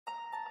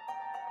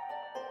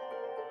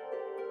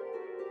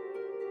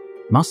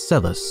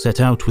Marcellus set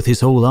out with his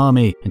whole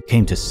army and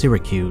came to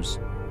Syracuse.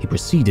 He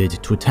proceeded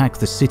to attack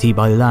the city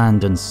by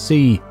land and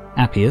sea,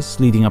 Appius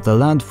leading up the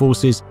land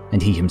forces,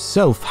 and he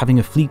himself having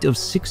a fleet of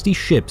 60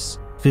 ships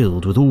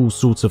filled with all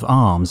sorts of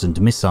arms and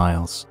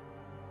missiles.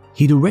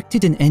 He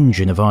erected an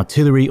engine of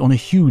artillery on a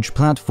huge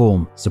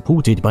platform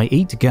supported by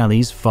 8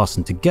 galleys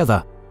fastened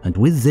together, and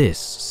with this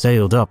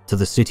sailed up to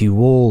the city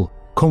wall,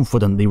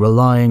 confidently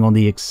relying on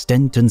the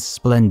extent and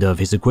splendor of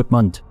his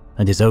equipment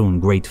and his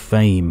own great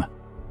fame.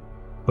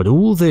 But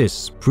all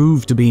this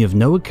proved to be of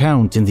no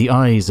account in the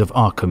eyes of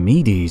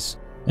Archimedes,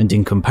 and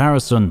in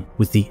comparison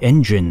with the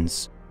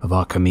engines of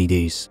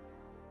Archimedes.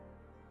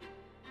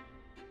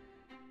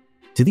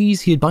 To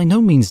these he had by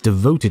no means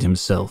devoted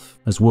himself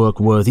as work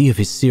worthy of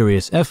his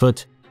serious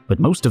effort, but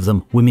most of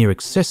them were mere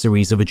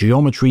accessories of a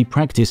geometry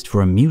practiced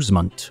for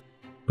amusement.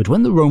 But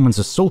when the Romans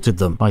assaulted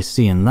them by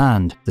sea and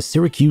land, the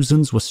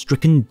Syracusans were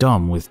stricken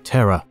dumb with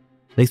terror.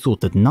 They thought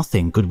that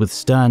nothing could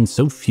withstand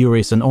so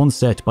furious an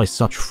onset by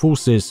such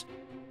forces.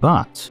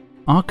 But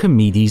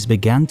Archimedes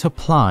began to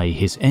ply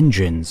his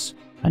engines,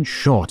 and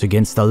shot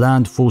against the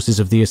land forces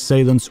of the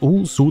assailants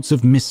all sorts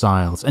of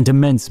missiles and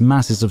immense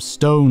masses of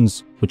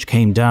stones, which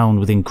came down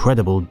with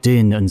incredible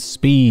din and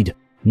speed.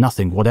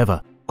 Nothing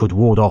whatever could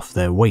ward off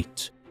their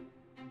weight.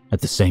 At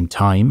the same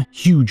time,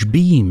 huge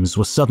beams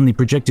were suddenly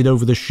projected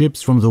over the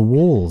ships from the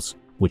walls,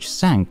 which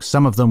sank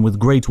some of them with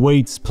great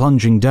weights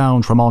plunging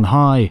down from on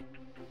high.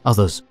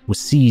 Others were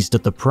seized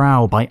at the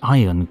prow by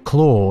iron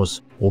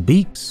claws, or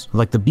beaks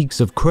like the beaks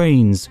of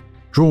cranes,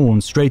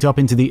 drawn straight up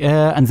into the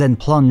air and then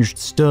plunged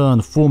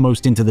stern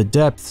foremost into the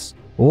depths,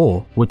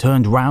 or were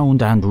turned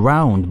round and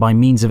round by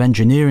means of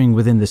engineering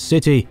within the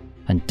city,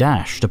 and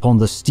dashed upon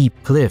the steep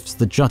cliffs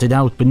that jutted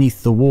out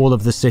beneath the wall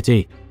of the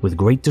city, with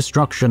great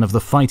destruction of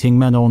the fighting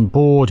men on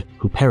board,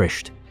 who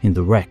perished in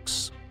the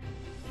wrecks.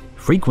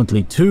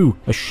 Frequently, too,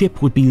 a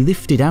ship would be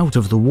lifted out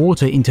of the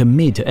water into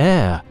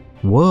mid-air,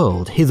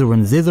 whirled hither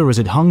and thither as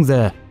it hung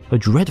there, a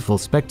dreadful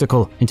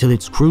spectacle until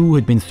its crew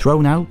had been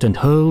thrown out and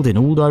hurled in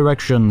all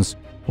directions,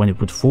 when it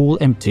would fall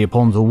empty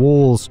upon the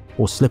walls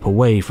or slip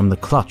away from the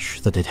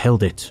clutch that had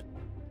held it.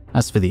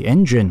 As for the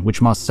engine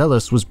which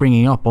Marcellus was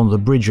bringing up on the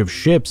bridge of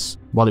ships,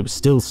 while it was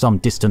still some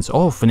distance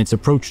off in its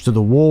approach to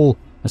the wall,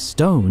 a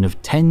stone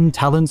of 10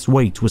 talents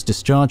weight was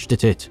discharged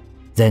at it,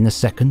 then a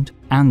second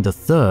and a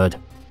third.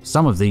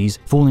 Some of these,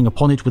 falling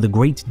upon it with a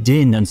great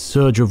din and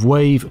surge of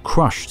wave,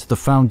 crushed the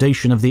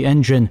foundation of the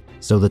engine,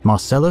 so that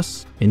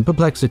Marcellus, in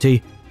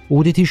perplexity,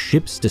 ordered his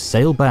ships to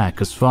sail back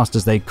as fast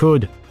as they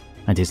could,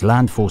 and his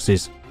land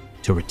forces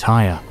to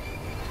retire.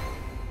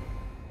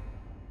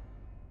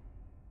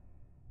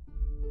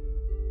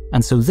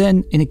 And so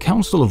then, in a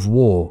council of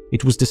war,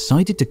 it was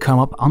decided to come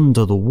up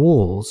under the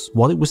walls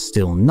while it was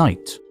still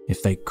night,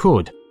 if they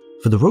could,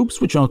 for the ropes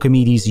which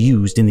Archimedes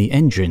used in the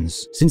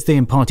engines, since they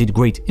imparted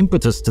great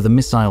impetus to the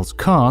missile's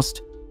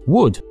cast,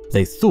 would,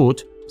 they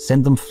thought,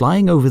 send them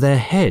flying over their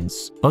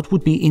heads, but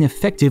would be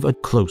ineffective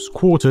at close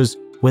quarters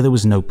where there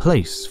was no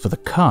place for the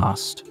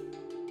cast.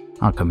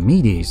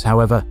 Archimedes,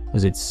 however,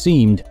 as it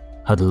seemed,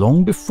 had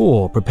long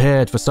before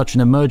prepared for such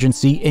an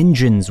emergency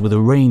engines with a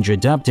range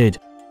adapted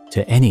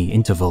to any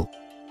interval.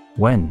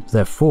 When,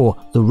 therefore,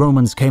 the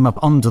Romans came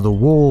up under the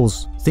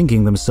walls,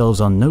 thinking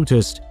themselves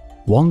unnoticed,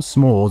 once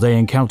more they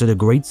encountered a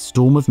great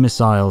storm of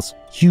missiles.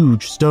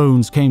 Huge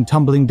stones came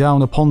tumbling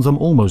down upon them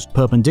almost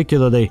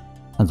perpendicularly,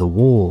 and the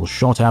wall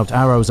shot out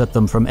arrows at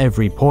them from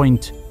every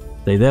point.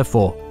 They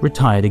therefore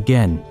retired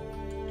again.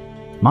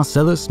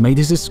 Marcellus made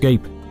his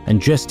escape, and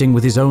jesting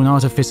with his own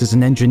artificers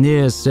and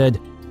engineers said,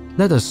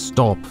 "Let us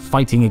stop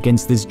fighting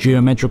against this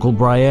geometrical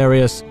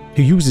Briareus,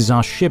 who uses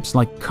our ships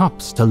like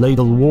cups to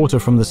ladle water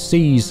from the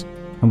seas,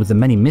 and with the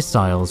many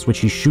missiles which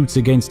he shoots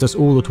against us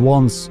all at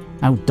once,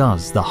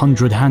 outdoes the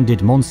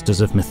 100-handed monsters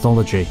of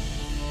mythology."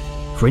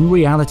 For in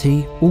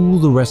reality, all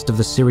the rest of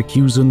the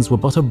Syracusans were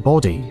but a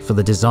body for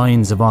the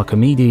designs of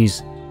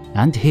Archimedes,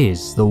 and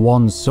his the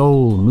one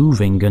soul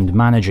moving and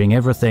managing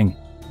everything.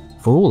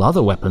 For all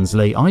other weapons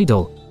lay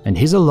idle, and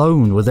his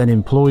alone were then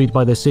employed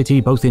by the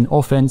city both in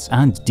offense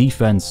and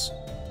defense.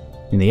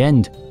 In the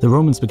end, the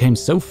Romans became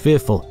so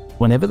fearful,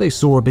 whenever they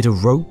saw a bit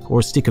of rope or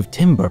a stick of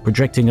timber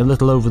projecting a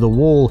little over the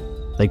wall,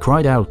 they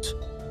cried out,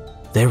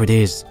 "There it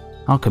is!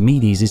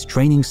 Archimedes is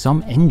training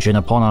some engine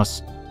upon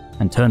us,"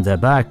 and turned their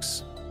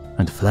backs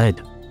and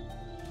fled.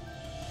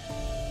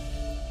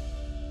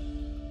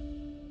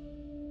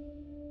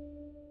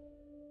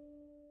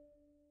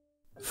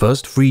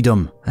 First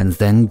freedom, and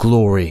then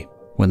glory.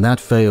 When that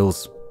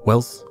fails,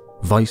 wealth,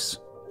 vice,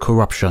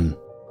 corruption.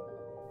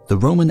 The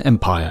Roman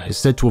Empire is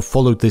said to have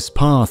followed this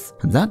path,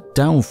 and that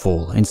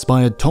downfall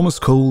inspired Thomas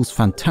Cole's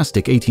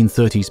fantastic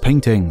 1830s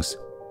paintings,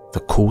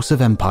 The Course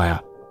of Empire.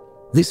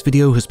 This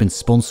video has been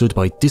sponsored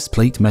by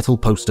Displate Metal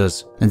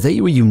Posters, and they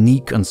are a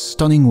unique and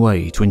stunning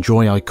way to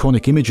enjoy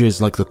iconic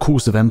images like The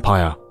Course of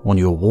Empire on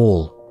your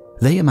wall.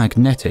 They are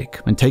magnetic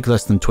and take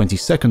less than 20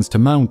 seconds to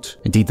mount.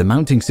 Indeed, the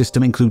mounting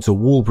system includes a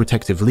wall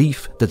protective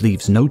leaf that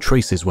leaves no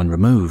traces when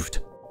removed.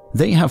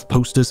 They have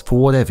posters for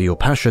whatever your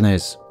passion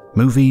is.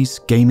 Movies,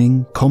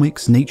 gaming,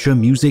 comics, nature,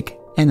 music,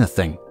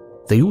 anything.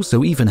 They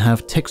also even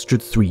have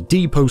textured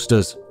 3D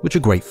posters, which are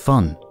great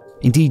fun.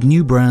 Indeed,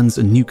 new brands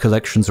and new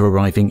collections are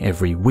arriving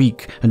every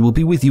week and will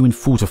be with you in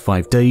 4 to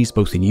 5 days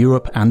both in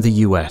Europe and the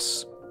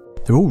US.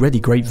 They're already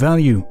great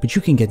value, but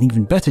you can get an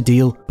even better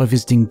deal by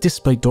visiting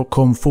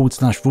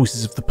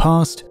displate.com/Voices of the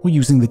Past or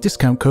using the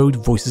discount code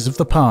Voices of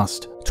the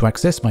Past to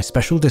access my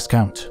special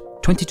discount.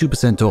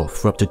 22% off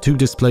for up to 2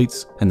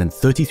 displates and then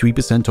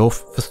 33%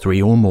 off for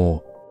 3 or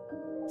more.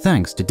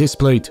 Thanks to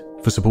Displate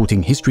for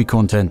supporting history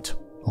content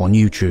on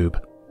YouTube.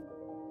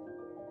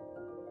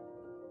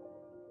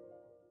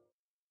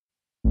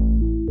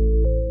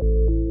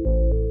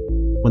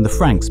 When the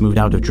Franks moved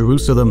out of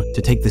Jerusalem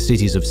to take the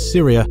cities of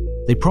Syria,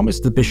 they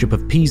promised the Bishop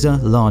of Pisa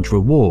large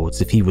rewards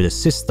if he would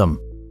assist them.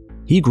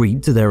 He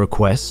agreed to their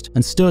request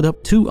and stirred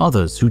up 2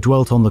 others who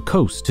dwelt on the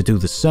coast to do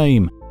the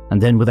same,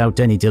 and then without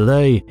any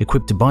delay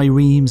equipped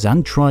biremes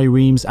and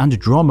triremes and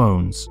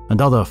dromones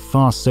and other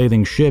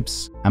fast-sailing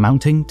ships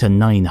amounting to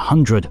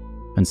 900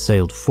 and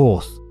sailed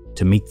forth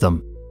to meet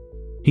them.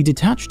 He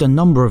detached a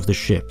number of the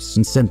ships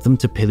and sent them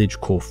to pillage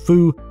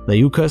Corfu,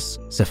 Leucas,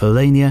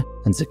 Cephallenia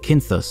and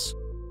Zakynthos.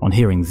 On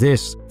hearing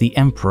this, the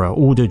emperor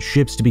ordered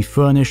ships to be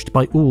furnished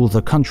by all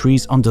the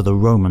countries under the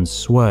Roman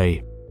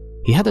sway.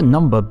 He had a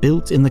number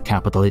built in the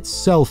capital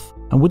itself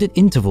and would at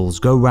intervals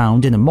go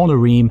round in a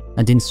monoreme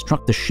and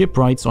instruct the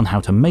shipwrights on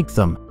how to make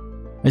them.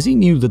 As he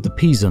knew that the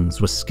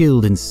Pisans were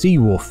skilled in sea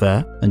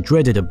warfare and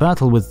dreaded a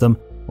battle with them,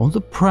 on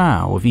the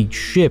prow of each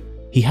ship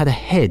he had a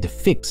head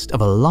fixed of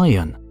a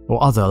lion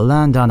or other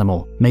land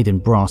animal made in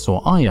brass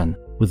or iron,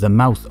 with the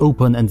mouth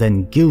open and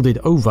then gilded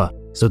over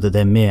so that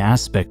their mere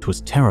aspect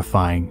was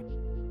terrifying.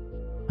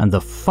 And the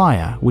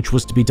fire, which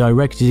was to be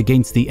directed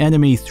against the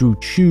enemy through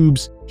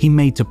tubes, he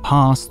made to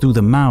pass through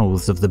the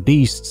mouths of the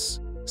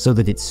beasts, so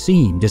that it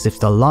seemed as if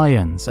the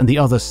lions and the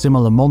other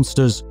similar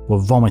monsters were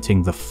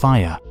vomiting the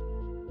fire.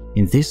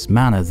 In this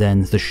manner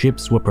then the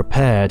ships were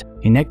prepared.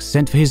 He next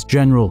sent for his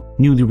general,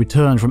 newly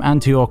returned from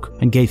Antioch,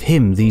 and gave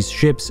him these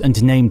ships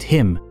and named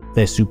him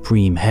their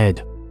supreme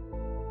head.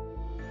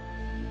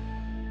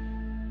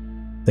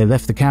 They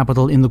left the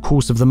capital in the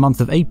course of the month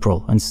of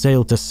April and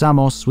sailed to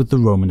Samos with the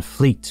Roman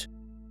fleet.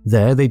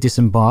 There they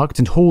disembarked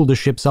and hauled the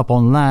ships up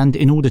on land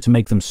in order to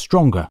make them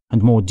stronger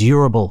and more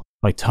durable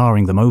by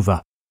tarring them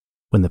over.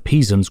 When the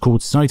Pisans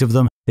caught sight of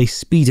them, they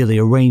speedily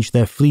arranged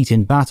their fleet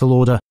in battle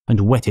order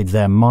and whetted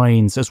their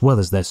minds as well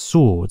as their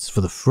swords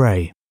for the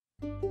fray.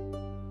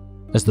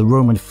 As the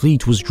Roman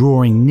fleet was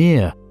drawing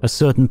near, a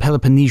certain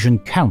Peloponnesian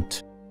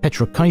count,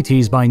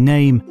 Petrocytes by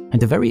name,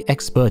 and a very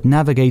expert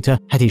navigator,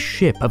 had his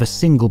ship of a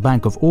single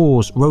bank of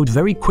oars rowed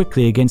very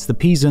quickly against the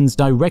Pisans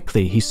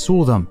directly he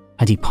saw them,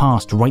 and he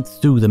passed right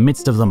through the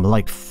midst of them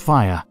like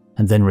fire,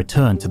 and then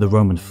returned to the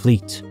Roman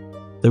fleet.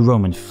 The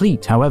Roman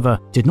fleet, however,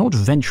 did not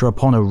venture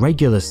upon a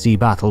regular sea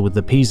battle with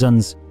the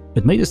Pisans,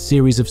 but made a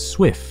series of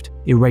swift,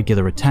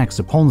 irregular attacks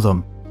upon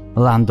them.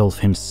 Landulf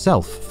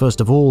himself, first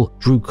of all,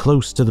 drew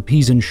close to the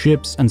Pisan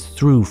ships and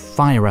threw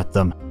fire at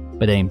them,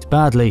 but aimed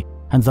badly,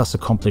 and thus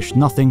accomplished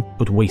nothing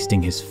but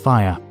wasting his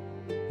fire.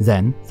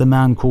 Then the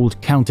man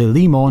called Count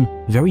Elimon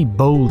very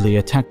boldly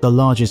attacked the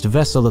largest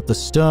vessel at the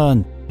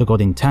stern, but got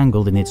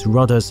entangled in its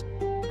rudders,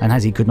 and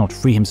as he could not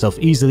free himself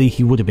easily,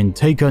 he would have been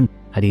taken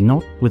had he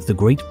not, with the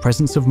great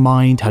presence of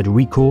mind, had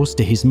recourse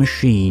to his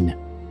machine,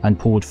 and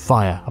poured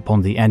fire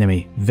upon the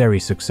enemy very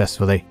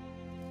successfully.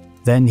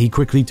 Then he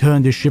quickly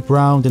turned his ship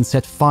round and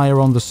set fire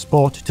on the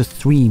spot to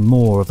 3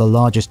 more of the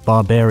largest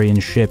barbarian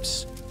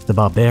ships. The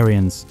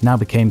barbarians now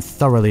became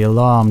thoroughly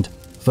alarmed,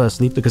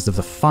 firstly because of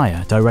the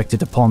fire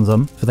directed upon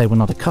them, for they were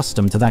not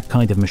accustomed to that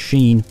kind of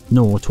machine,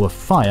 nor to a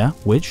fire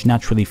which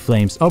naturally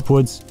flames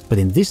upwards, but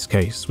in this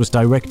case was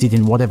directed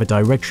in whatever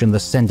direction the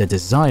sender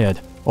desired,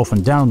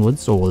 often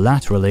downwards or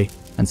laterally,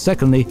 and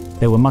secondly,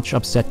 they were much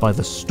upset by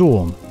the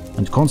storm,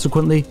 and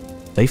consequently,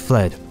 they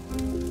fled.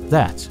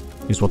 That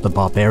is what the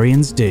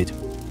barbarians did.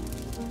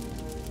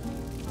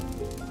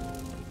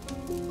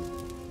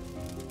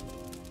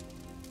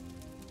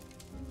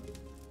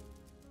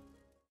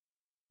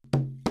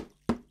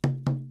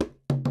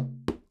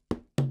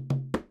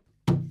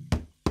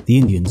 The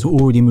Indians were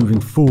already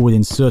moving forward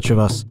in search of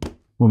us.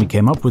 When we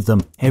came up with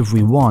them,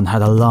 every one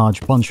had a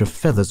large bunch of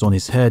feathers on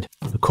his head,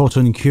 a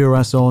cotton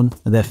cuirass on,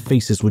 and their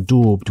faces were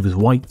daubed with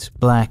white,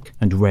 black,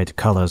 and red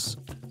colors.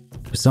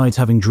 Besides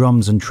having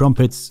drums and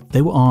trumpets,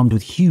 they were armed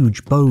with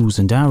huge bows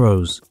and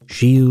arrows,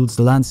 shields,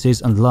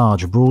 lances, and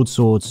large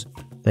broadswords.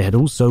 They had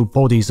also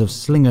bodies of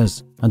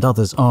slingers, and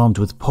others armed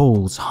with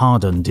poles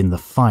hardened in the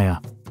fire.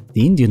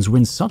 The Indians were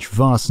in such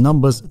vast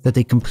numbers that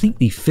they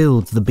completely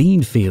filled the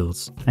bean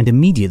fields, and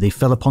immediately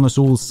fell upon us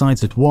all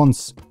sides at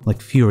once,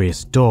 like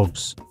furious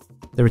dogs.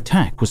 Their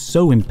attack was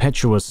so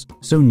impetuous,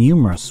 so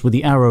numerous were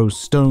the arrows,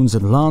 stones,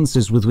 and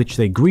lances with which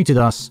they greeted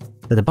us,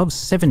 that above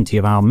 70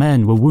 of our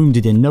men were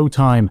wounded in no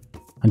time,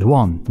 and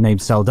one, named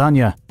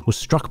Saldana, was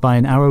struck by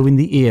an arrow in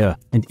the ear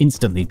and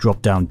instantly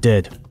dropped down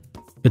dead.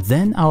 But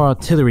then our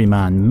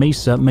artilleryman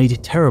Mazza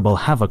made terrible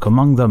havoc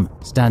among them,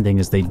 standing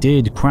as they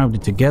did,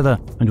 crowded together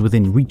and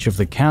within reach of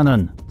the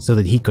cannon, so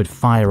that he could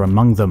fire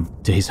among them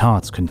to his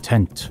heart's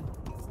content.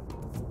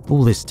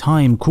 All this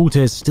time,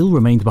 Cortés still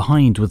remained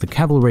behind with the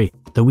cavalry,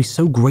 though we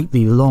so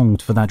greatly longed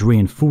for that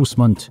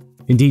reinforcement.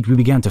 Indeed, we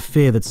began to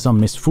fear that some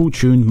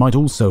misfortune might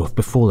also have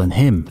befallen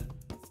him.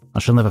 I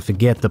shall never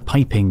forget the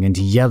piping and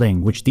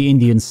yelling which the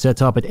Indians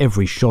set up at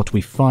every shot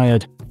we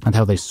fired, and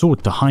how they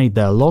sought to hide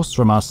their loss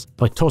from us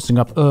by tossing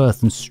up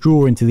earth and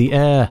straw into the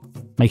air,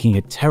 making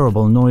a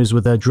terrible noise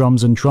with their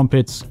drums and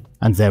trumpets,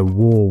 and their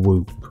war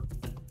whoop.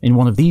 In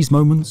one of these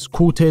moments,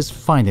 Cortés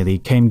finally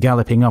came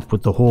galloping up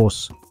with the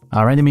horse.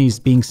 Our enemies,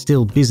 being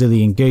still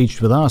busily engaged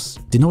with us,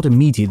 did not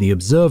immediately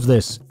observe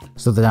this,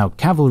 so that our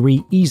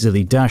cavalry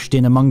easily dashed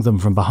in among them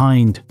from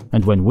behind,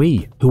 and when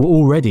we, who were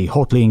already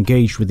hotly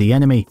engaged with the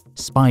enemy,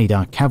 spied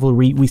our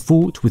cavalry, we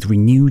fought with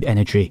renewed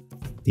energy.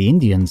 The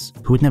Indians,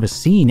 who had never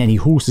seen any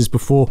horses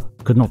before,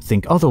 could not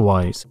think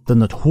otherwise than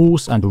that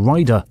horse and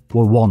rider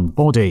were one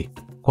body.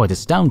 Quite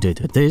astounded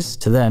at this,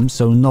 to them,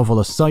 so novel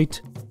a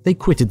sight, they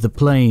quitted the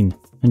plain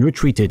and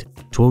retreated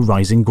to a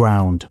rising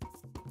ground.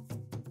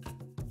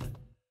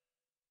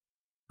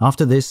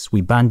 After this,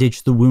 we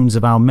bandaged the wounds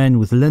of our men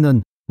with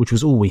linen, which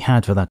was all we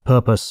had for that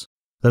purpose.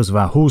 Those of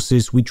our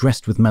horses we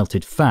dressed with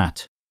melted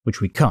fat, which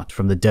we cut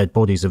from the dead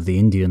bodies of the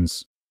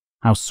Indians.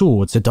 Our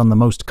swords had done the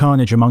most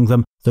carnage among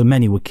them, though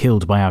many were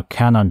killed by our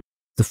cannon.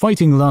 The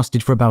fighting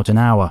lasted for about an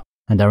hour,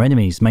 and our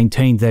enemies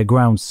maintained their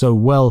ground so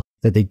well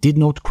that they did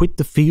not quit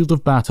the field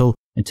of battle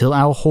until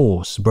our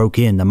horse broke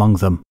in among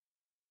them.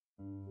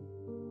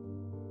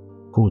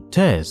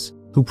 Cortés,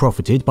 who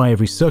profited by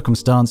every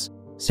circumstance,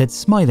 said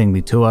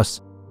smilingly to us,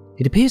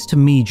 "It appears to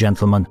me,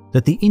 gentlemen,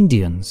 that the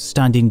Indians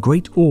stand in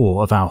great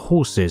awe of our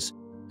horses,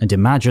 and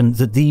imagine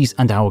that these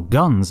and our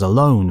guns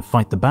alone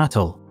fight the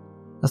battle.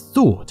 A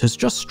thought has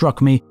just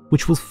struck me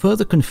which will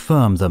further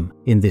confirm them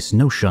in this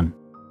notion.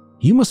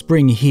 You must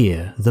bring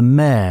here the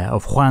mare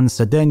of Juan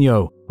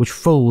Cedeño, which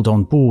foaled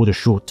on board a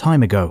short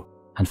time ago,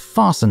 and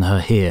fasten her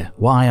here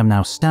where I am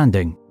now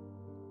standing.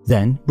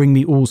 Then bring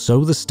me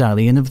also the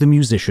stallion of the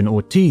musician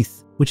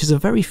Ortiz, which is a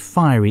very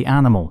fiery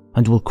animal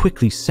and will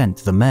quickly scent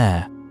the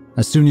mare.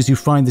 As soon as you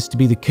find this to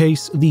be the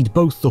case, lead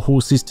both the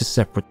horses to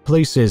separate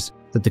places,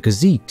 that the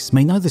caziques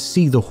may neither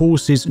see the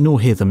horses nor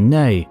hear them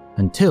neigh,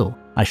 until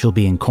I shall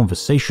be in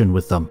conversation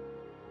with them."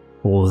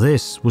 All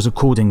this was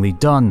accordingly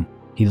done.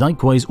 He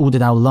likewise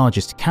ordered our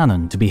largest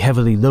cannon to be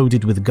heavily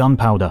loaded with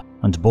gunpowder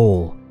and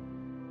ball.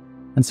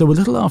 And so a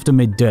little after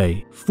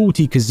midday,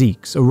 40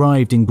 caziques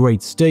arrived in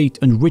great state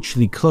and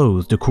richly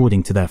clothed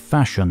according to their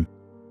fashion.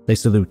 They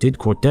saluted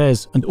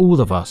Cortés and all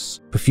of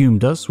us,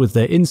 perfumed us with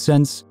their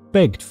incense,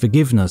 begged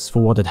forgiveness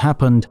for what had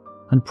happened,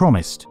 and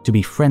promised to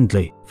be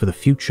friendly for the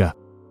future.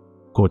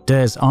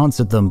 Cortés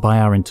answered them by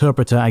our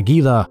interpreter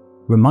Aguilar,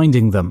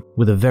 reminding them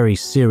with a very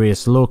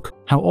serious look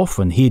how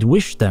often he had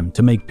wished them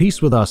to make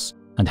peace with us,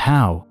 and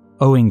how,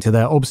 owing to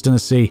their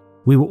obstinacy,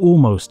 we were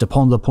almost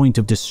upon the point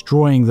of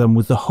destroying them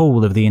with the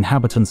whole of the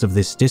inhabitants of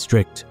this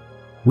district.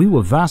 We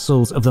were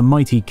vassals of the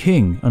mighty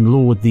king and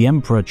lord the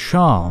Emperor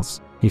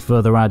Charles, he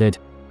further added,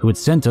 who had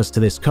sent us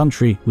to this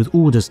country with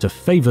orders to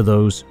favor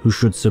those who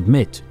should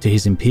submit to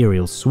his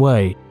imperial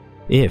sway.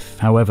 If,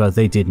 however,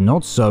 they did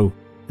not so,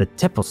 the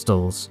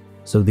tepostles,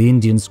 so the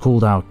Indians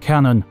called our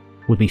cannon,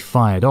 would be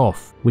fired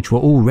off, which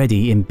were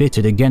already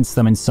embittered against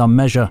them in some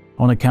measure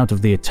on account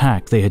of the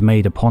attack they had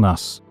made upon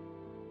us.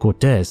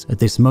 Cortés at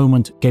this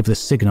moment gave the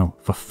signal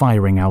for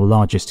firing our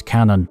largest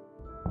cannon.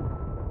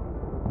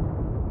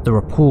 The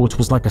report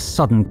was like a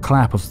sudden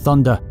clap of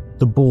thunder,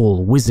 the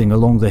ball whizzing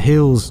along the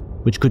hills,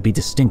 which could be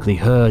distinctly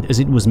heard as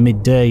it was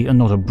midday and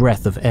not a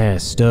breath of air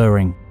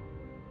stirring.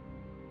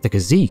 The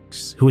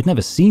caziques, who had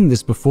never seen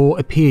this before,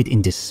 appeared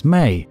in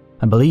dismay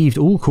and believed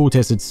all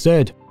Cortés had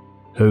said,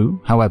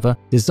 who, however,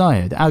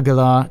 desired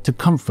Aguilar to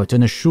comfort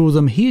and assure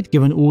them he had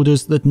given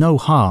orders that no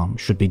harm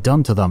should be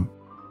done to them.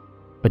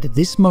 But at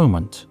this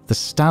moment, the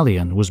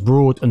stallion was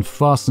brought and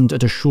fastened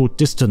at a short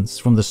distance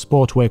from the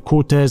spot where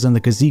Cortés and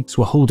the caziques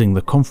were holding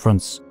the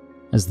conference.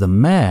 As the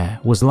mare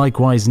was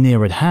likewise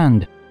near at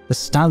hand, the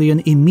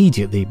stallion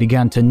immediately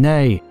began to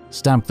neigh,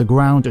 stamp the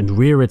ground and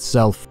rear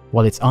itself,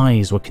 while its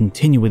eyes were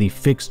continually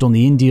fixed on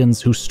the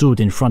Indians who stood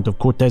in front of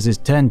Cortés's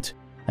tent,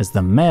 as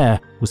the mare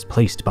was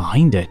placed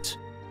behind it.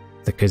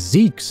 The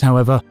caziques,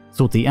 however,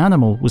 thought the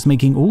animal was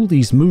making all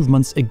these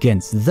movements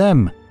against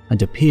them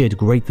and appeared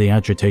greatly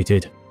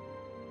agitated.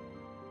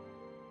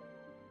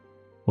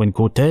 When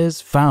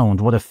Cortés found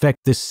what effect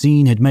this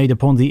scene had made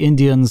upon the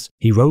Indians,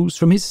 he rose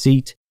from his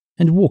seat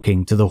and,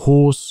 walking to the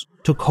horse,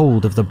 took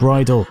hold of the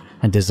bridle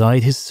and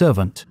desired his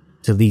servant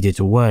to lead it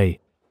away.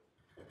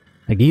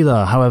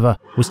 Aguilar, however,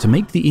 was to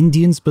make the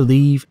Indians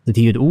believe that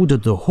he had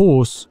ordered the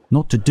horse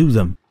not to do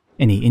them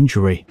any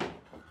injury.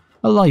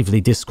 A lively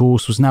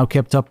discourse was now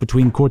kept up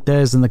between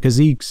Cortés and the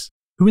caziques,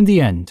 who in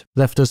the end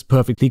left us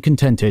perfectly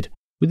contented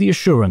with the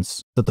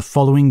assurance that the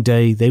following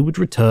day they would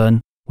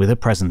return with a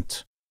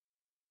present.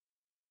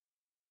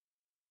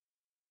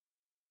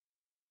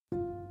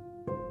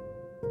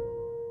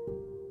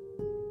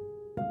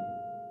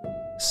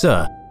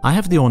 Sir, I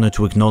have the honour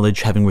to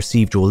acknowledge having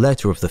received your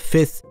letter of the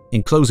 5th,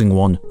 enclosing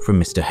one from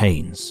Mr.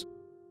 Haynes.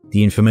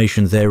 The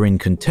information therein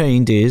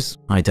contained is,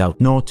 I doubt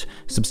not,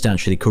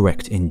 substantially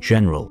correct in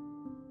general.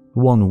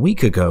 1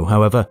 week ago,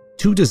 however,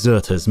 2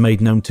 deserters made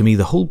known to me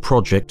the whole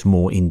project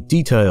more in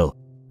detail,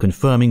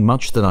 confirming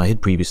much that I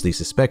had previously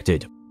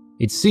suspected.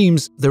 It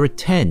seems there are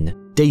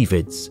 10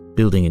 Davids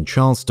building in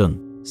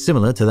Charleston,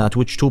 similar to that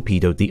which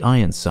torpedoed the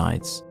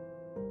Ironsides.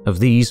 Of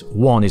these,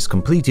 1 is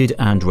completed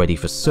and ready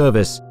for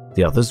service,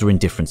 the others are in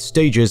different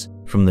stages,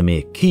 from the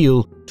mere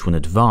keel to an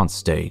advanced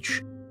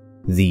stage.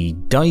 The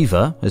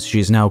Diver, as she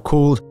is now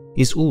called,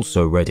 is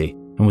also ready,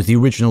 and with the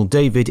original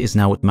David is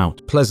now at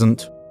Mount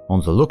Pleasant,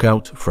 on the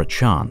lookout for a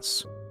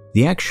chance.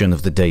 The action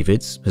of the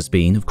Davids has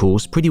been, of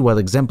course, pretty well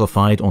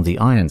exemplified on the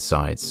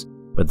Ironsides,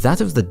 but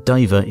that of the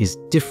Diver is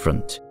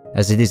different,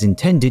 as it is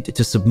intended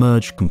to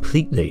submerge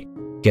completely,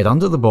 get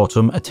under the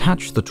bottom,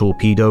 attach the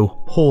torpedo,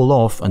 haul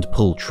off and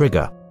pull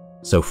trigger.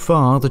 So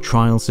far, the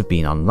trials have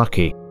been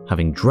unlucky,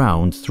 having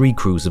drowned 3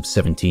 crews of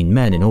 17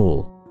 men in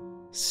all.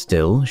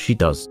 Still, she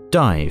does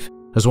dive,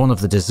 as one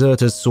of the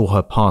deserters saw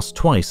her pass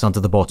twice under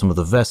the bottom of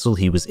the vessel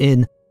he was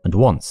in and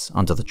once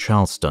under the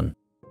Charleston.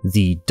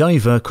 The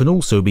Diver can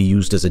also be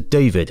used as a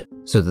David,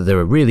 so that there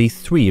are really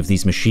 3 of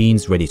these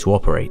machines ready to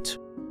operate.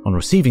 On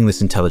receiving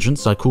this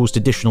intelligence, I caused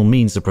additional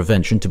means of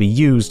prevention to be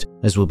used,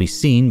 as will be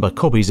seen by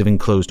copies of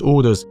enclosed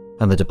orders,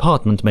 and the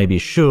department may be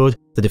assured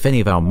that if any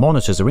of our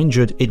monitors are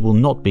injured, it will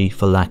not be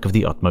for lack of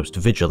the utmost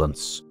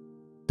vigilance.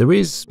 There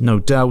is, no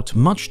doubt,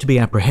 much to be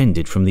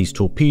apprehended from these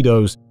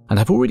torpedoes, and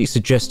have already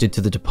suggested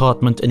to the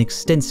department an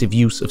extensive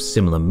use of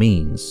similar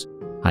means.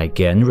 I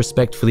again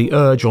respectfully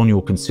urge on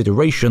your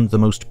consideration the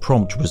most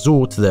prompt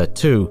resort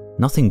thereto.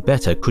 Nothing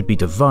better could be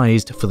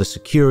devised for the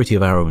security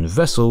of our own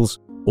vessels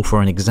or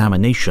for an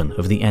examination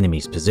of the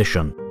enemy's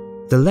position.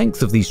 The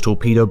length of these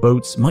torpedo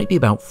boats might be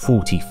about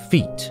 40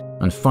 feet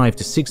and 5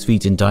 to 6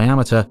 feet in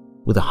diameter,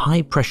 with a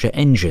high-pressure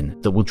engine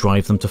that will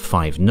drive them to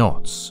 5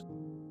 knots.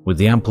 With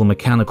the ample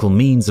mechanical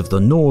means of the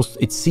North,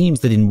 it seems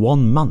that in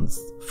 1 month,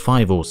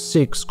 5 or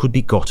 6 could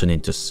be gotten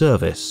into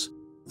service.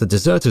 The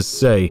deserters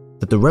say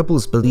that the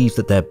rebels believe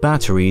that their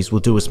batteries will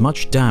do as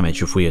much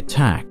damage if we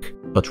attack,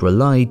 but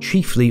rely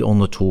chiefly on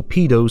the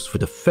torpedoes for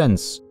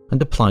defense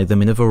and apply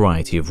them in a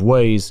variety of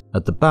ways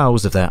at the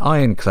bows of their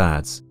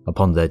ironclads,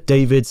 upon their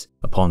Davids,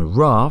 upon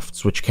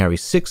rafts which carry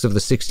 6 of the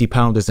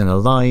 60-pounders in a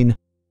line,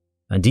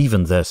 and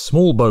even their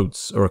small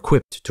boats are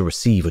equipped to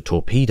receive a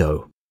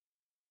torpedo.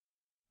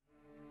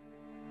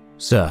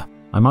 Sir,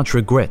 I much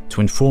regret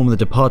to inform the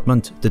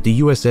department that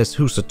the USS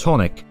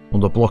Housatonic on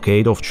the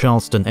blockade off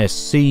Charleston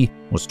SC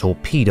was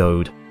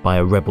torpedoed by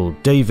a rebel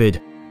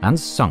David and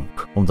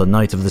sunk on the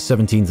night of the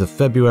 17th of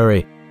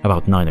February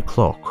about 9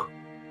 o'clock.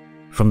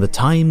 From the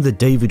time the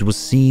David was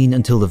seen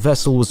until the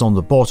vessel was on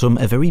the bottom,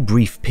 a very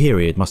brief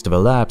period must have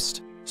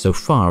elapsed, so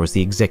far as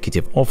the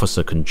executive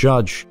officer can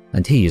judge,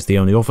 and he is the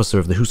only officer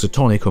of the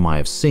Housatonic whom I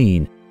have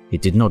seen.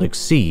 It did not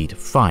exceed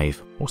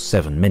 5 or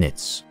 7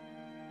 minutes.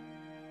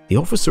 The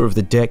officer of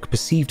the deck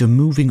perceived a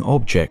moving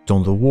object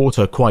on the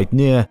water quite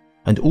near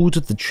and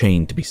ordered the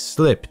chain to be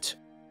slipped.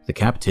 The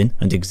captain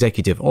and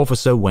executive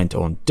officer went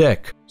on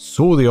deck,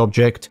 saw the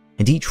object,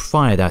 and each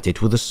fired at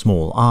it with a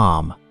small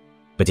arm.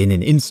 But in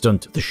an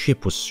instant, the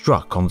ship was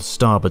struck on the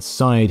starboard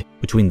side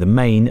between the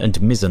main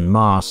and mizzen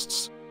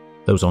masts.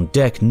 Those on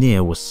deck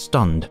near were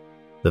stunned.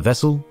 The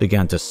vessel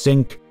began to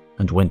sink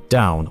and went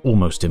down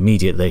almost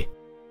immediately.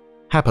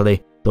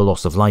 Happily, the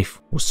loss of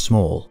life was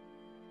small.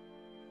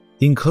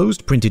 The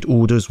enclosed printed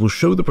orders will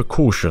show the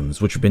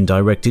precautions which have been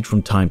directed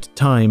from time to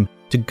time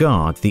to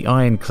guard the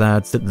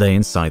ironclads that lay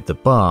inside the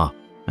bar,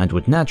 and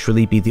would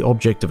naturally be the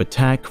object of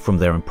attack from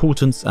their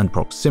importance and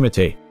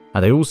proximity,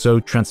 and I also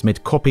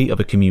transmit copy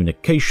of a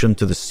communication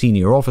to the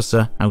senior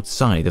officer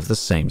outside of the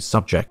same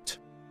subject.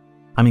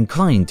 I'm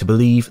inclined to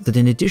believe that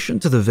in addition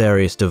to the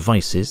various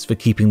devices for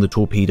keeping the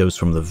torpedoes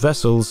from the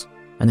vessels,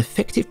 an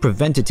effective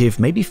preventative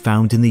may be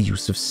found in the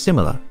use of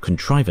similar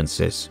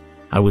contrivances.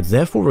 I would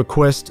therefore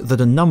request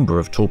that a number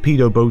of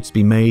torpedo boats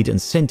be made and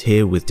sent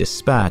here with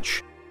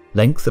dispatch,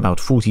 length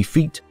about 40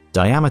 feet,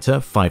 diameter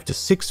 5 to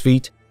 6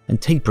 feet,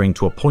 and tapering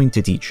to a point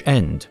at each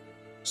end,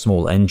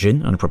 small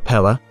engine and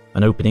propeller,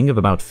 an opening of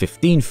about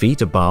 15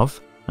 feet above,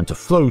 and to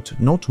float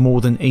not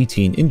more than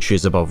 18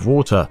 inches above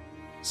water,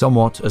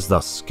 somewhat as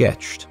thus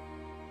sketched.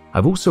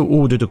 I've also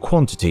ordered a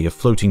quantity of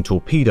floating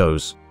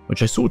torpedoes,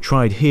 which I saw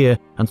tried here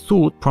and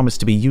thought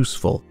promised to be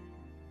useful.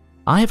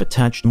 I have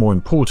attached more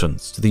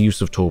importance to the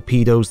use of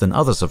torpedoes than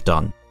others have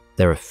done.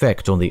 Their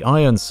effect on the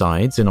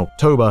Ironsides in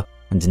October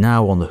and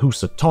now on the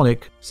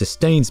Housatonic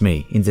sustains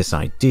me in this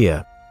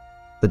idea.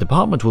 The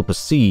department will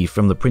perceive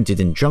from the printed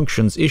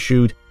injunctions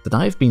issued that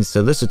I have been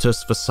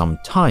solicitous for some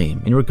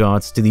time in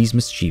regards to these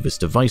mischievous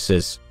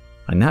devices.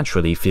 I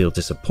naturally feel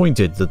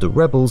disappointed that the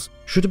rebels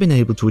should have been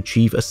able to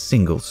achieve a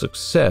single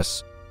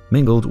success,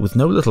 mingled with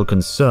no little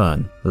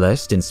concern,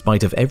 lest in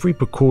spite of every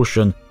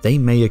precaution they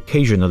may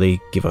occasionally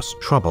give us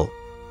trouble.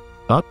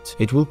 But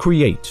it will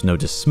create no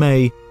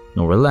dismay,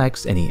 nor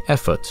relax any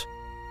effort.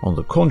 On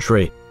the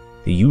contrary,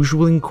 the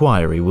usual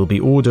inquiry will be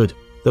ordered,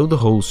 though the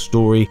whole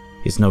story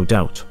is no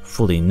doubt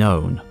fully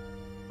known.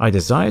 I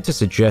desire to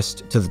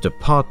suggest to the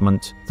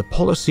department the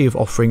policy of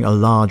offering a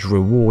large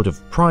reward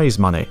of prize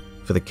money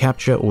for the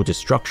capture or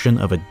destruction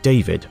of a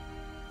David.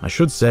 I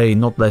should say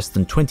not less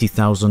than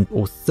 $20,000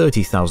 or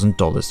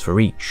 $30,000 for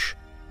each.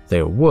 They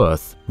are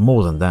worth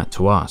more than that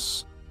to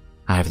us.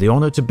 I have the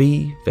honor to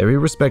be, very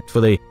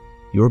respectfully,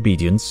 your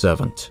obedient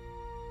servant.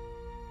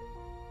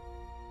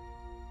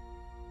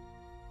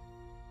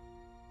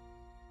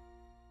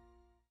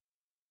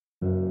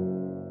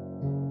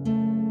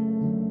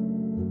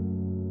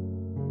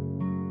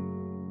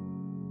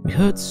 We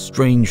heard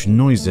strange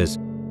noises,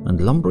 and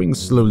lumbering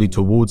slowly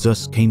towards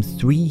us came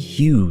 3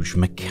 huge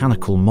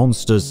mechanical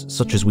monsters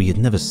such as we had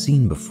never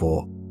seen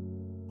before.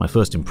 My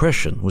first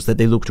impression was that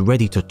they looked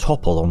ready to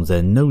topple on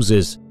their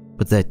noses,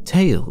 but their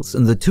tails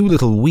and the 2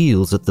 little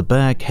wheels at the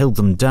back held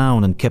them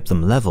down and kept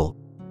them level.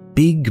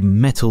 Big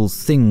metal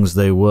things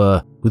they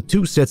were, with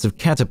 2 sets of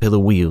caterpillar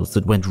wheels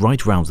that went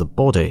right round the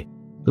body.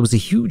 There was a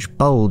huge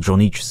bulge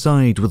on each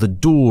side with a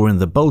door in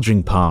the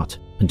bulging part,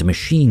 and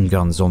machine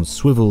guns on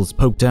swivels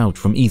poked out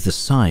from either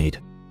side.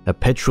 A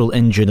petrol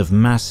engine of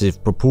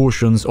massive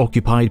proportions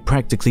occupied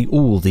practically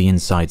all the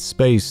inside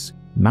space.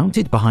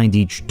 Mounted behind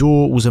each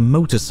door was a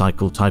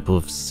motorcycle type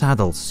of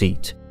saddle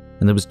seat,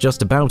 and there was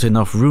just about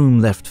enough room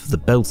left for the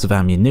belts of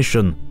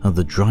ammunition and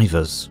the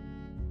drivers.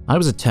 I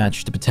was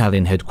attached to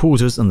battalion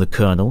headquarters, and the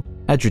colonel,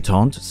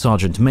 adjutant,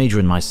 sergeant major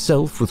and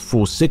myself with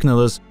 4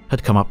 signalers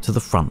had come up to the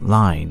front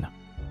line.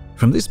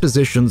 From this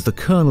position, the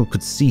colonel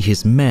could see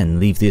his men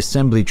leave the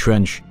assembly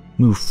trench,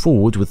 move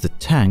forward with the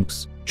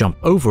tanks, jump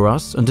over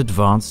us and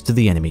advance to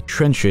the enemy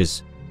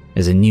trenches.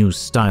 As a new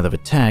style of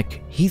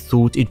attack, he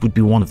thought it would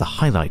be one of the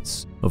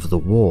highlights of the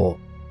war.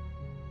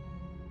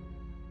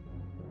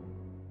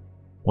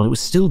 While it was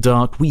still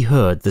dark, we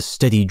heard the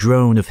steady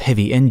drone of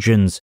heavy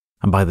engines,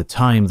 and by the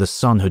time the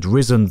sun had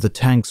risen, the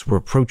tanks were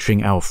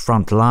approaching our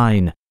front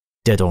line,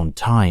 dead on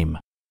time.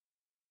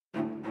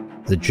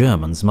 The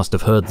Germans must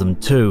have heard them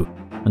too,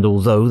 and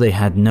although they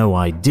had no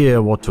idea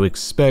what to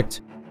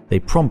expect, they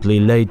promptly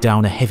laid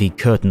down a heavy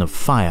curtain of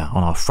fire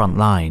on our front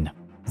line.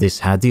 This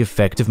had the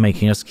effect of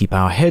making us keep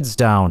our heads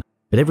down,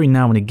 but every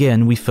now and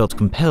again we felt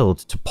compelled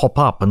to pop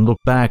up and look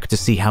back to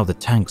see how the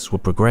tanks were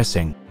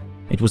progressing.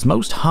 It was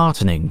most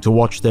heartening to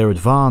watch their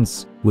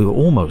advance. We were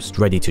almost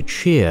ready to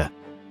cheer.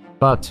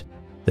 But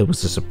there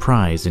was a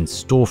surprise in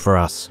store for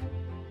us.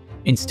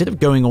 Instead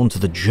of going on to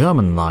the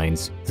German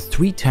lines, the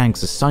 3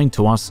 tanks assigned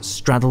to us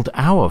straddled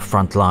our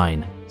front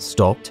line,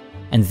 stopped,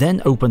 and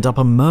then opened up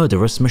a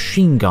murderous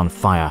machine gun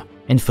fire,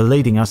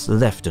 enfilading us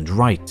left and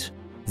right.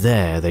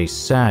 There they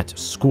sat,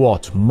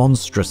 squat,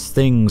 monstrous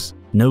things,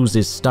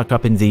 noses stuck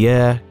up in the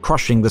air,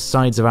 crushing the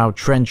sides of our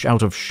trench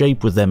out of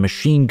shape with their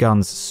machine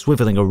guns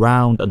swiveling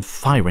around and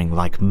firing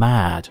like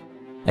mad.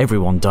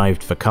 Everyone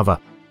dived for cover,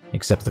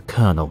 except the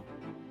colonel.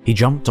 He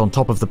jumped on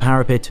top of the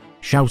parapet,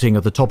 shouting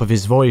at the top of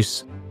his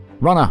voice,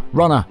 "Runner,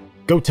 runner,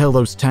 go tell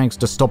those tanks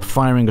to stop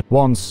firing at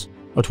once.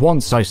 At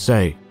once, I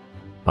say."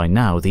 By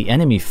now, the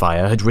enemy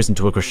fire had risen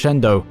to a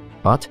crescendo,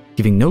 but,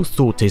 giving no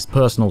thought to his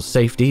personal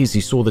safety as he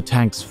saw the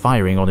tanks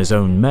firing on his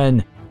own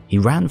men, he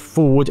ran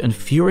forward and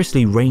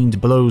furiously rained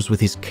blows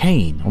with his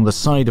cane on the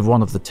side of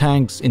one of the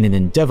tanks in an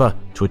endeavor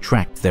to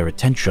attract their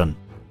attention.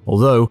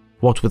 Although,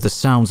 what with the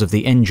sounds of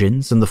the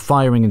engines and the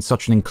firing in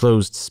such an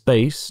enclosed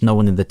space, no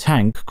one in the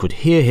tank could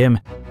hear him,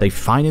 they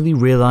finally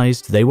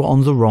realized they were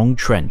on the wrong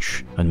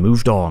trench and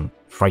moved on,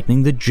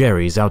 frightening the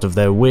Jerrys out of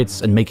their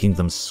wits and making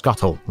them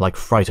scuttle like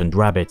frightened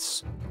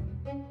rabbits.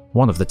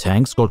 One of the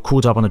tanks got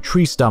caught up on a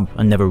tree stump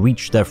and never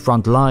reached their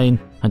front line,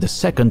 and a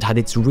second had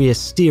its rear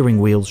steering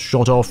wheels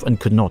shot off and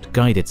could not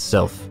guide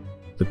itself.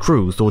 The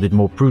crew thought it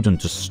more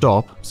prudent to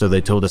stop, so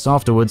they told us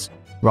afterwards,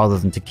 rather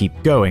than to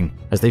keep going,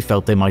 as they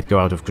felt they might go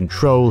out of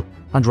control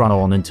and run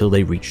on until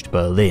they reached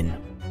Berlin.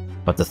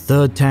 But the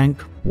 3rd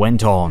tank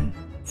went on,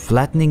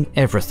 flattening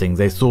everything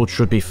they thought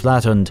should be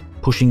flattened,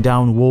 pushing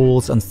down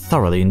walls and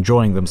thoroughly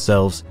enjoying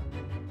themselves.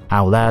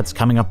 Our lads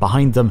coming up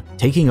behind them,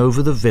 taking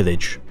over the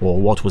village,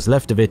 or what was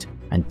left of it,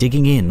 and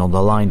digging in on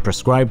the line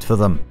prescribed for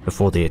them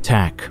before the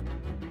attack.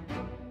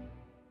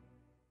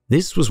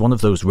 This was one of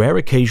those rare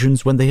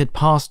occasions when they had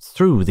passed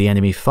through the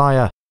enemy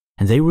fire,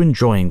 and they were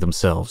enjoying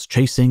themselves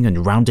chasing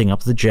and rounding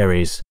up the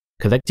Jerrys,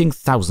 collecting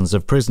thousands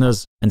of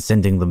prisoners and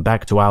sending them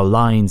back to our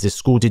lines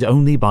escorted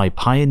only by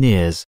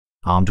pioneers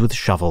armed with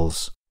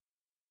shovels.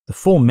 The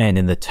 4 men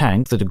in the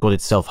tank that had got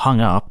itself hung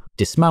up,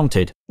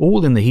 dismounted,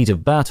 all in the heat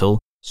of battle,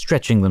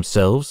 stretching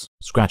themselves,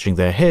 scratching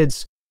their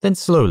heads, then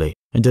slowly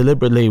and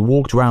deliberately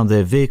walked round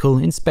their vehicle,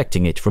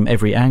 inspecting it from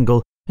every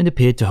angle, and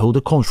appeared to hold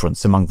a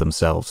conference among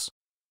themselves.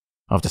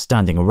 After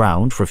standing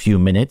around for a few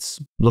minutes,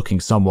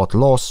 looking somewhat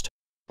lost,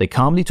 they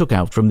calmly took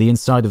out from the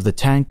inside of the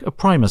tank a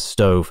Primus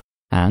stove,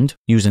 and,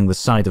 using the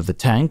side of the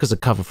tank as a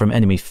cover from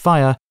enemy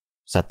fire,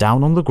 sat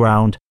down on the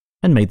ground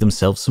and made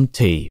themselves some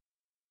tea.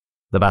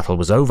 The battle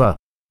was over,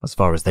 as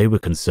far as they were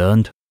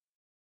concerned.